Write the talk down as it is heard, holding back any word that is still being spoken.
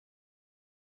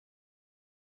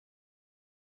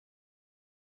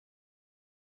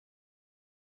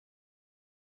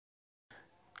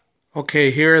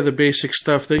Okay, here are the basic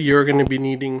stuff that you're going to be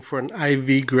needing for an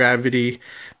IV gravity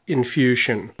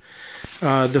infusion.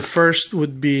 The first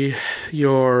would be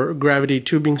your gravity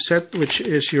tubing set, which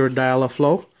is your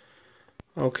dial-a-flow.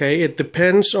 Okay, it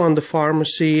depends on the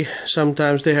pharmacy.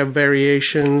 Sometimes they have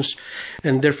variations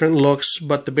and different looks,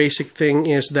 but the basic thing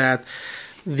is that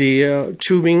the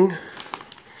tubing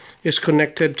is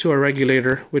connected to a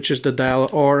regulator, which is the dial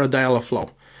or a dial-a-flow.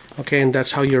 Okay, and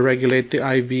that's how you regulate the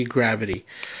IV gravity.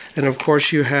 And of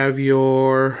course you have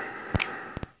your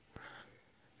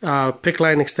PICC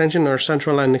line extension or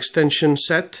central line extension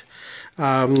set.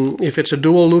 If it's a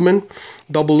dual lumen,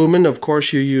 double lumen, of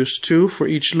course you use 2 for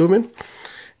each lumen.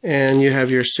 And you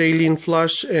have your saline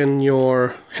flush and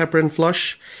your heparin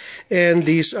flush. And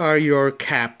these are your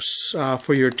caps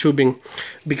for your tubing,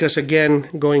 because again,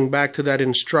 going back to that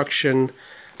instruction,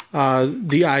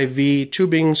 the IV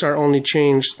tubings are only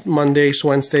changed Mondays,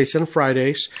 Wednesdays, and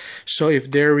Fridays. So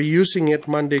if they're reusing it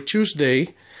Monday,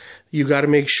 Tuesday, you got to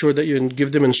make sure that you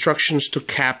give them instructions to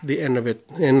cap the end of it.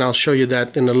 And I'll show you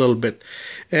that in a little bit.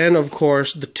 And of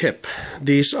course, the tip.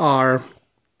 These are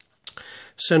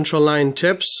central line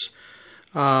tips.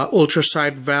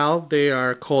 Ultraside valve, they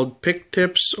are called PICC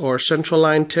tips or central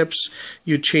line tips.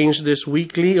 You change this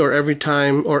weekly or every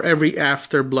time or every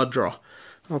after blood draw.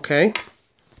 Okay.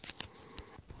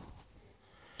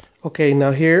 Okay, now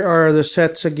here are the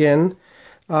sets again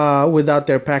without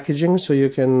their packaging, so you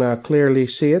can clearly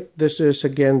see it. This is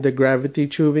again the gravity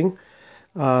tubing.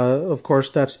 Of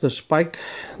course, that's the spike,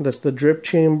 that's the drip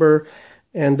chamber,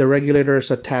 and the regulator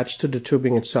is attached to the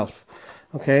tubing itself.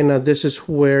 Okay, now this is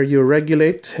where you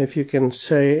regulate. If you can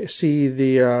see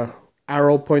the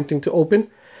arrow pointing to open,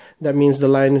 that means the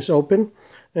line is open.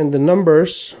 And the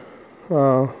numbers,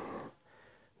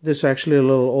 this is actually a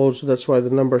little old, so that's why the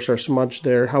numbers are smudged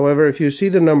there. However, if you see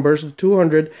the numbers, the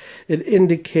 200, it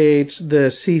indicates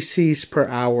the cc's per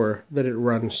hour that it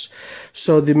runs.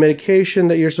 So the medication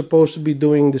that you're supposed to be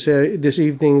doing this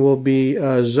evening will be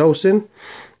Zosyn,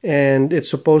 and it's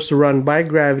supposed to run by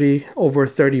gravity over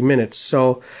 30 minutes.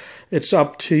 So it's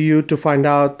up to you to find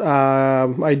out.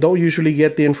 I don't usually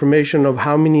get the information of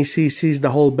how many cc's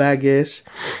the whole bag is.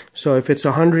 So if it's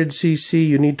 100 cc,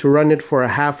 you need to run it for a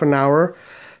half an hour.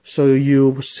 So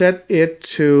you set it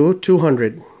to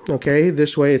 200. Okay,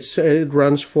 this way it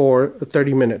runs for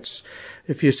 30 minutes.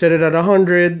 If you set it at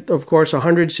 100, of course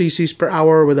 100 cc's per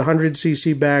hour with a 100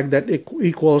 cc bag, that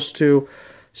equals to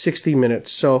 60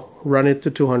 minutes. So run it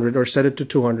to 200 or set it to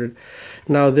 200.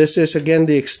 Now this is again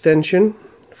the extension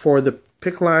for the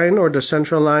PICC line or the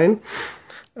central line,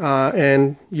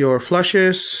 and your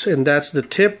flushes, and that's the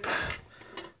tip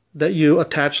that you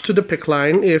attach to the PICC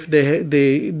line. If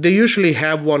they usually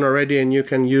have one already, and you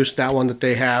can use that one that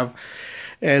they have,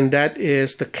 and that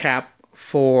is the cap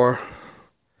for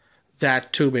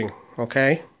that tubing.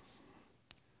 Okay,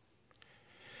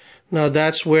 now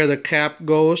that's where the cap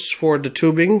goes for the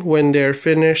tubing. When they're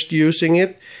finished using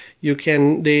it,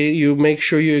 you make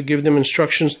sure you give them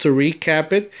instructions to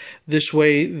recap it. This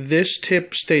way this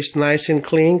tip stays nice and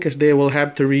clean, because they will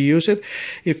have to reuse it.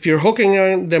 If you're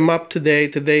hooking them up today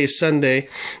is Sunday,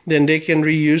 then they can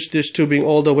reuse this tubing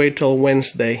all the way till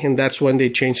Wednesday, and that's when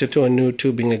they change it to a new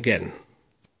tubing again.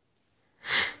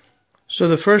 So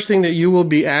the first thing that you will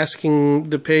be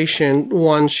asking the patient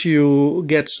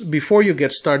before you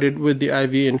get started with the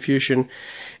IV infusion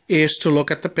is to look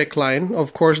at the PICC line.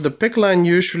 Of course, the PICC line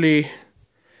usually,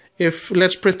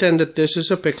 let's pretend that this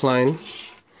is a PICC line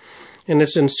and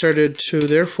it's inserted to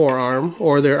their forearm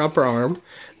or their upper arm.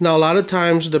 Now a lot of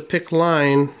times the PICC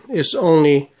line is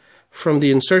only from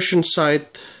the insertion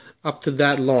site up to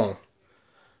that long.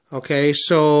 Okay,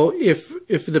 so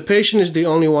if the patient is the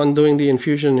only one doing the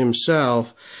infusion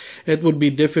himself, it would be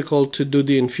difficult to do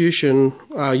the infusion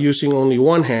using only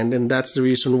one hand, and that's the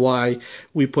reason why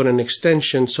we put an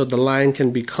extension, so the line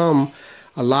can become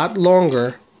a lot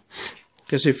longer.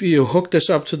 Because if you hook this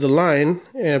up to the line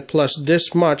plus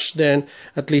this much, then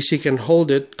at least he can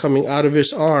hold it coming out of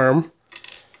his arm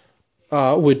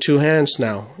with 2 hands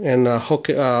now and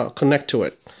connect to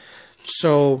it.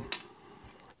 So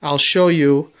I'll show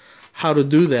you how to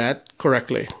do that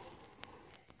correctly.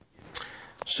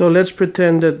 So let's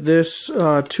pretend that this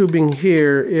tubing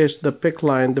here is the PICC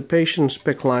line, the patient's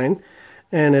PICC line,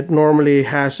 and it normally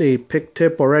has a PICC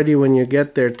tip already when you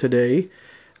get there today.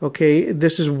 Okay,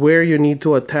 this is where you need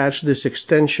to attach this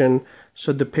extension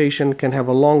so the patient can have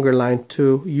a longer line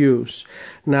to use.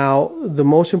 Now, the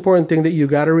most important thing that you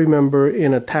got to remember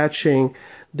in attaching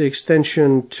the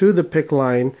extension to the PICC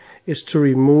line is to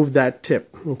remove that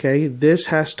tip. Okay, this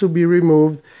has to be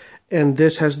removed, and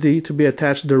this has to be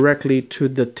attached directly to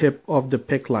the tip of the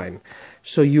PICC line.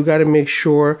 So you got to make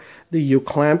sure that you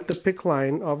clamp the PICC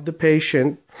line of the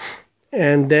patient,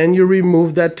 and then you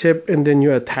remove that tip, and then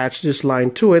you attach this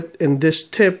line to it, and this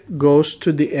tip goes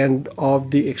to the end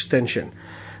of the extension.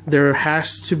 There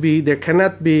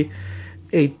cannot be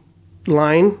a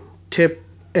line, tip,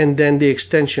 and then the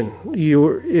extension.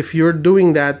 If you're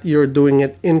doing that, you're doing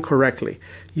it incorrectly.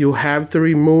 You have to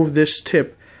remove this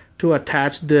tip to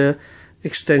attach the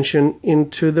extension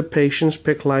into the patient's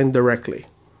PICC line directly.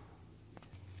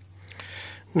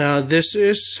 Now this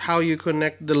is how you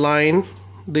connect the line,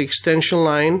 the extension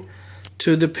line,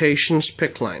 to the patient's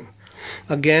PICC line.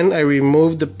 Again, I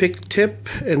remove the PICC tip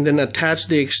and then attach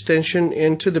the extension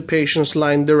into the patient's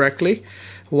line directly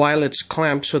while it's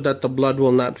clamped so that the blood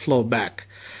will not flow back.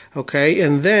 Okay,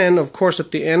 and then of course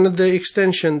at the end of the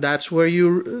extension, that's where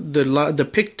the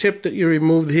PICC tip that you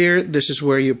removed here, this is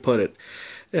where you put it.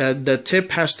 The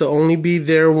tip has to only be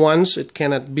there once. It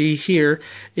cannot be here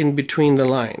in between the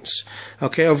lines.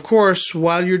 Okay, of course,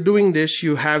 while you're doing this,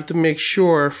 you have to make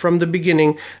sure from the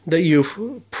beginning that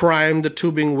you've primed the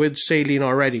tubing with saline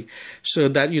already so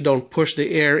that you don't push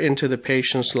the air into the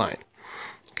patient's line.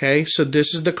 Okay, so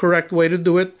this is the correct way to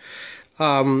do it.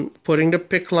 Putting the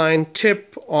PICC line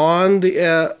tip on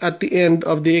at the end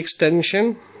of the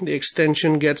extension. The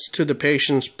extension gets to the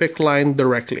patient's PICC line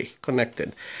directly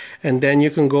connected. And then you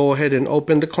can go ahead and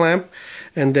open the clamp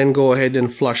and then go ahead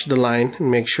and flush the line and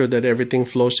make sure that everything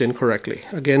flows in correctly.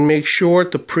 Again, make sure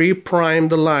to pre-prime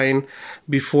the line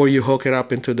before you hook it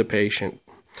up into the patient.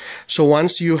 So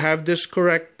once you have this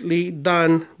correctly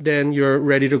done, then you're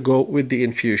ready to go with the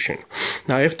infusion.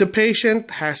 Now, if the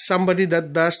patient has somebody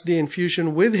that does the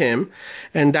infusion with him,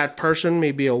 and that person,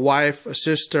 maybe a wife, a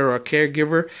sister, or a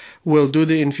caregiver, will do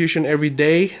the infusion every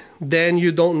day, then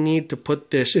you don't need to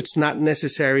put this. It's not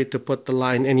necessary to put the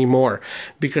line anymore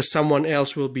because someone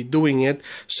else will be doing it.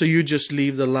 So you just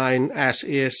leave the line as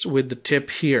is with the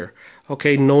tip here.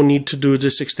 Okay, no need to do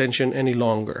this extension any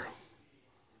longer.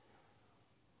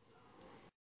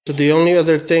 So the only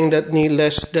other thing that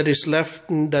is left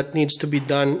that needs to be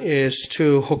done is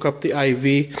to hook up the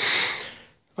IV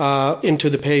into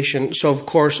the patient. So of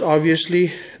course,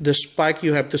 obviously, the spike,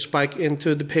 you have to spike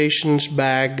into the patient's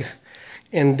bag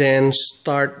and then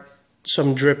start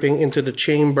some dripping into the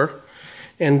chamber,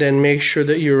 and then make sure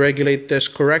that you regulate this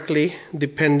correctly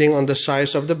depending on the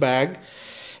size of the bag,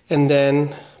 and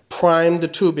then prime the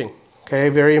tubing. Okay,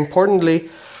 very importantly,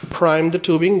 prime the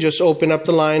tubing. Just open up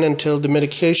the line until the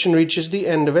medication reaches the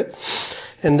end of it,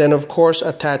 and then of course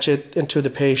attach it into the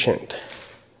patient,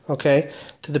 okay,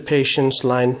 to the patient's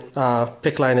line,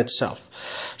 PICC line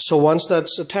itself. So once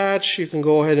that's attached, you can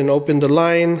go ahead and open the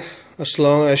line as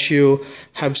long as you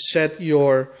have set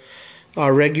your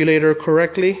regulator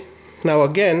correctly. Now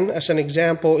again, as an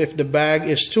example, if the bag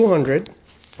is 200,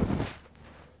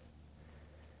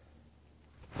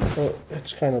 oh,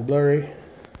 it's kind of blurry.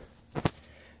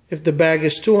 If the bag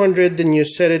is 200, then you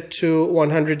set it to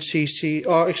 100 cc.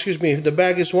 Oh, excuse me, if the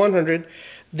bag is 100,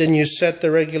 then you set the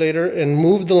regulator and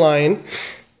move the line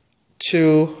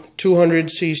to 200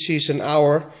 cc's an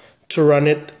hour to run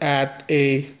it at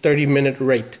a 30-minute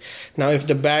rate. Now, if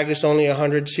the bag is only a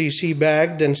 100 cc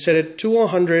bag, then set it to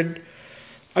 100.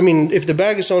 If the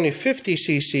bag is only 50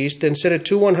 cc's, then set it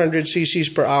to 100 cc's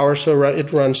per hour so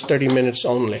it runs 30 minutes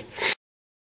only.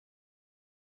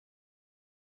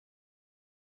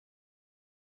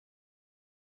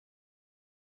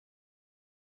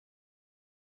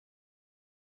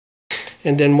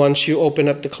 And then once you open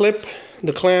up the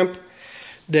clamp,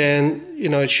 then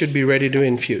it should be ready to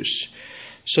infuse.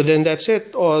 So then that's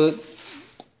it.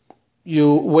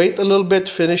 You wait a little bit,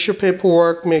 finish your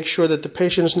paperwork, make sure that the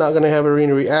patient is not going to have a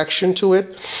reaction to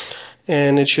it,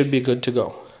 and it should be good to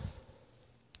go.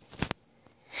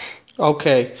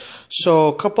 Okay, so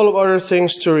a couple of other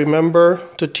things to remember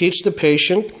to teach the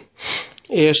patient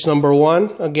is, number one,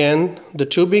 again, the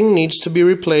tubing needs to be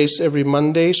replaced every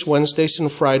Mondays, Wednesdays, and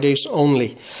Fridays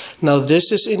only. Now,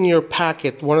 this is in your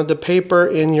packet. One of the paper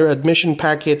in your admission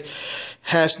packet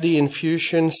has the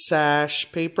infusion sash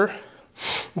paper.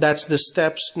 That's the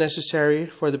steps necessary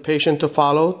for the patient to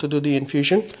follow to do the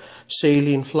infusion.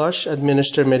 Saline flush,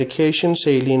 administer medication,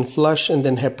 saline flush, and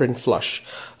then heparin flush.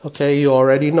 Okay, you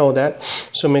already know that,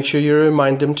 so make sure you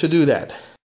remind them to do that.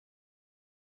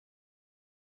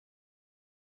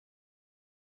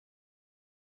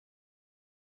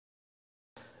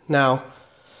 Now,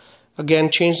 again,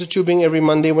 change the tubing every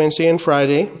Monday, Wednesday, and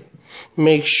Friday.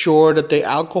 Make sure that they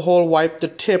alcohol wipe the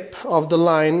tip of the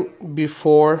line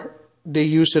before they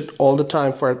use it all the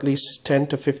time for at least 10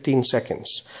 to 15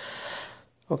 seconds.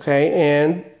 Okay,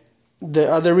 and the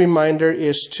other reminder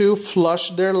is to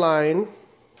flush their line.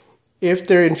 If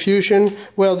they're infusion,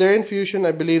 well, their infusion,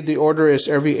 I believe the order is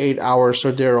every 8 hours,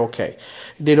 so they're okay.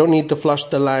 They don't need to flush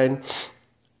the line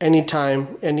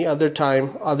anytime, any other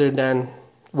time other than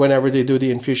whenever they do the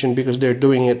infusion, because they're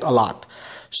doing it a lot.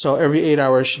 So every 8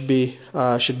 hours should be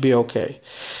okay.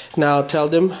 Now tell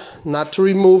them not to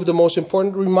remove. The most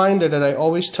important reminder that I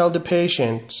always tell the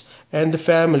patients and the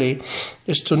family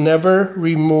is to never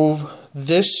remove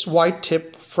this white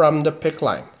tip from the PICC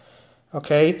line.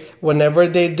 Okay? Whenever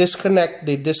they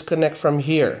disconnect from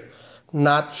here,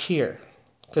 not here.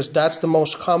 Because that's the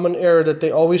most common error that they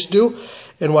always do.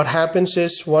 And what happens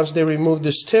is, once they remove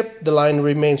this tip, the line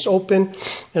remains open,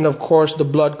 and of course the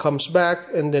blood comes back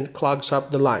and then clogs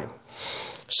up the line.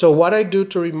 So what I do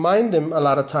to remind them a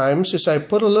lot of times is I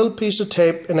put a little piece of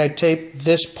tape and I tape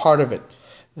this part of it,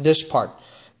 this part.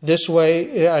 This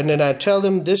way, and then I tell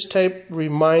them this tape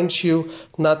reminds you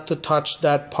not to touch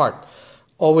that part.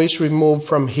 Always remove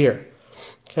from here.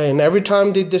 Okay, and every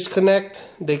time they disconnect,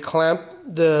 they clamp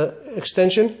the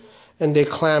extension and they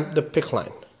clamp the PICC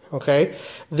line. Okay,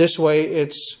 this way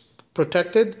it's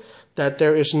protected, that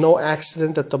there is no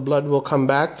accident that the blood will come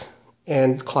back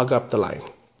and clog up the line.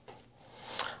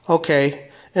 Okay,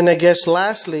 and I guess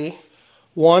lastly,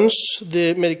 once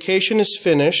the medication is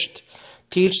finished,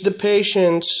 teach the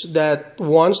patients that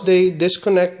once they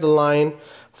disconnect the line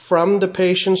from the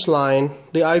patient's line,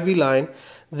 the IV line,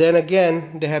 then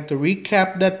again, they have to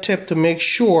recap that tip to make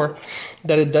sure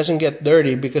that it doesn't get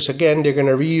dirty, because again, they're going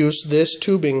to reuse this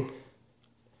tubing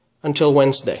until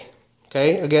Wednesday.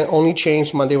 Okay, again, only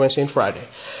change Monday, Wednesday, and Friday.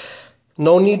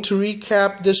 No need to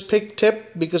recap this PICC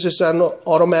tip because it's an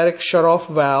automatic shut-off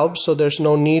valve, so there's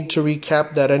no need to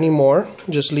recap that anymore.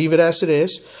 Just leave it as it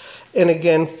is. And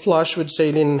again, flush with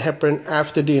saline and heparin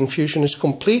after the infusion is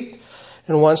complete.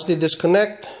 And once they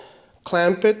disconnect,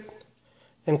 clamp it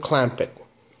and clamp it.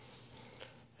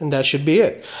 And that should be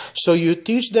it. So you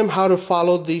teach them how to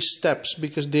follow these steps,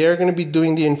 because they are going to be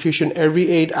doing the infusion every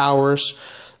 8 hours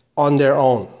on their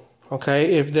own.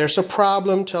 Okay, if there's a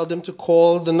problem, tell them to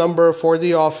call the number for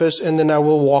the office, and then I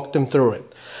will walk them through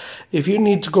it. If you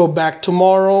need to go back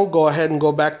tomorrow, go ahead and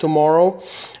go back tomorrow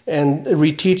and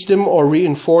reteach them or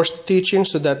reinforce the teaching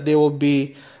so that they will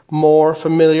be more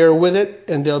familiar with it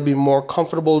and they'll be more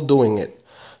comfortable doing it.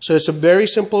 So it's a very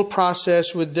simple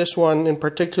process with this one in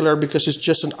particular, because it's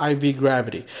just an IV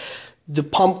gravity. The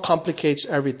pump complicates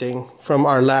everything from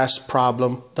our last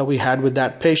problem that we had with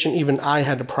that patient. Even I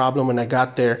had a problem when I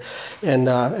got there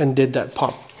and did that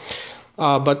pump.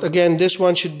 But again, this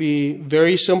one should be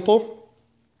very simple.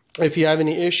 If you have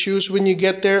any issues when you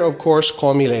get there, of course,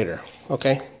 call me later.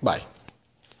 Okay, bye.